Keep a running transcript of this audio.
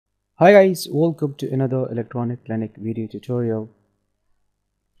Hi guys, welcome to another electronic clinic video tutorial.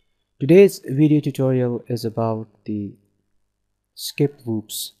 Today's video tutorial is about the skip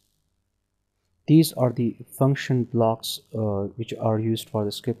loops. These are the function blocks which are used for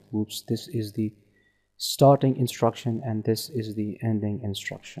the skip loops. This is the starting instruction and this is the ending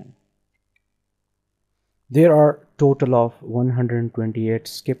instruction. There are total of 128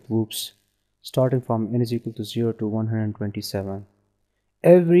 skip loops starting from n is equal to 0 to 127.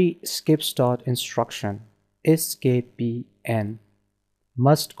 Every skip start instruction SKPN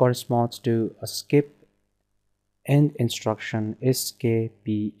must correspond to a skip end instruction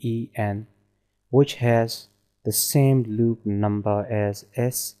SKPEN, which has the same loop number as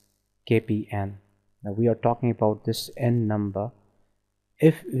SKPN. Now we are talking about this n number.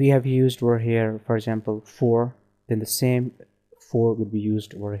 If we have used over here, for example 4, then the same 4 will be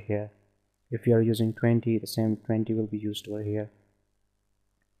used over here. If you are using 20, the same 20 will be used over here.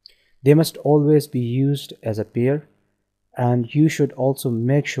 They must always be used as a pair, and you should also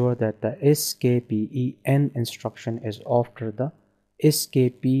make sure that the SKPEN instruction is after the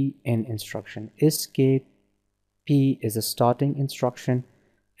SKPN instruction. SKP is the starting instruction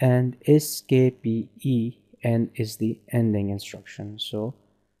and SKPEN is the ending instruction. So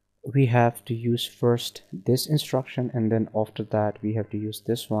we have to use first this instruction and then after that we have to use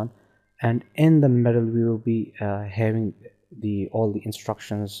this one, and in the middle we will be having all the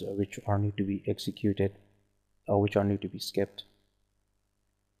instructions which are need to be executed or which are need to be skipped.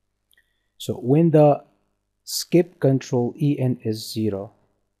 So when the skip control EN is 0,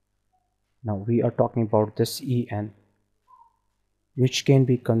 now we are talking about this EN, which can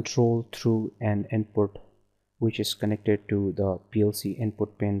be controlled through an input which is connected to the PLC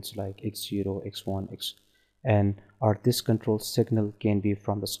input pins like X0, X1, X, and or this control signal can be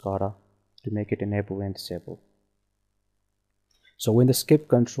from the SCADA to make it enable and disable. So when the skip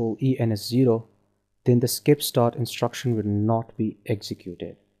control EN is 0, then the skip start instruction will not be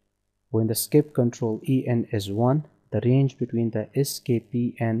executed. When the skip control EN is 1, the range between the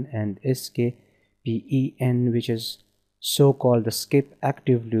SKPN and SKPEN, which is so-called the skip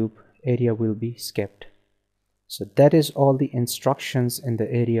active loop area, will be skipped. So that is all the instructions in the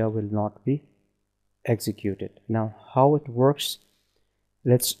area will not be executed. Now how it works,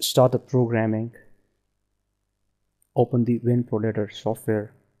 let's start the programming. Open the winProladder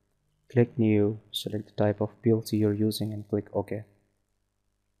software, click new, select the type of PLC you're using and click OK.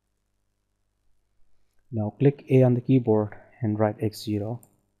 Now click A on the keyboard and write X0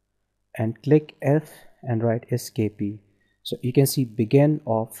 and click F and write SKP. So you can see begin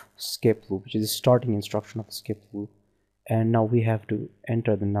of skip loop, which is the starting instruction of the skip loop, and now we have to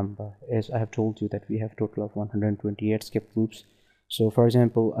enter the number. As I have told you that we have total of 128 skip loops. So for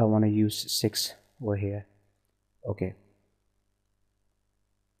example, I want to use 6 over here. Okay,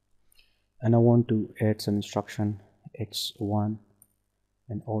 and I want to add some instruction X1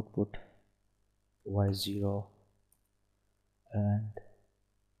 and output Y0 and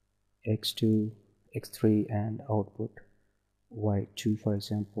X2, X3 and output Y2 for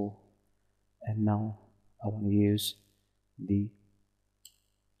example. And now I want to use the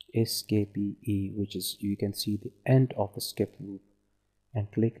SKPE, which is, you can see the end of the skip loop, and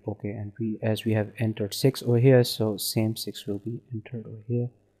click OK. And as we have entered 6 over here, so same 6 will be entered over here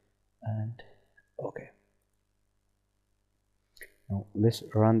and OK. Now let's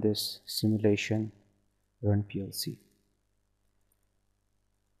run this simulation, run PLC.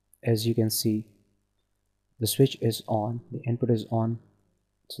 As you can see, the switch is on, the input is on,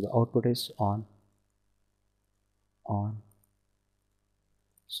 so the output is on.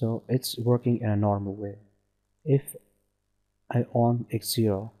 So it's working in a normal way. If I on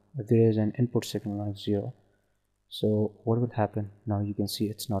X0, if there is an input signal on X0, so what will happen? Now you can see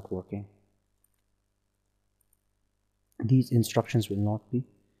it's not working. These instructions will not be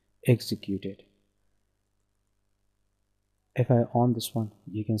executed. If I on this one,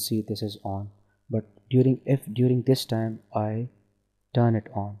 you can see this is on, but during this time I turn it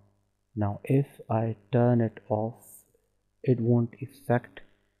on. Now if I turn it off, it won't affect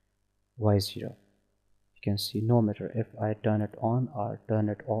Y0. You can see no matter if I turn it on or turn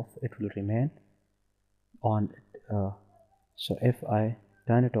it off, it will remain on. So if I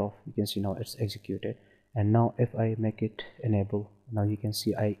turn it off, you can see now it's executed. And now if I make it enable, now you can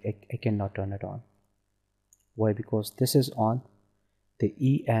see I cannot turn it on. Why? Because this is on, the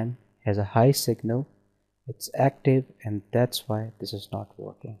EN has a high signal, it's active, and that's why this is not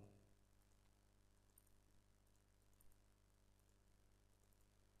working.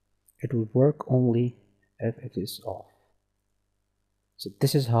 It will work only if it is off. So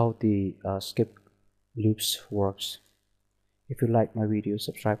this is how the skip loops works. If you like my videos,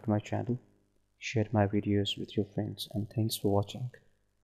 subscribe to my channel, share my videos with your friends, and thanks for watching.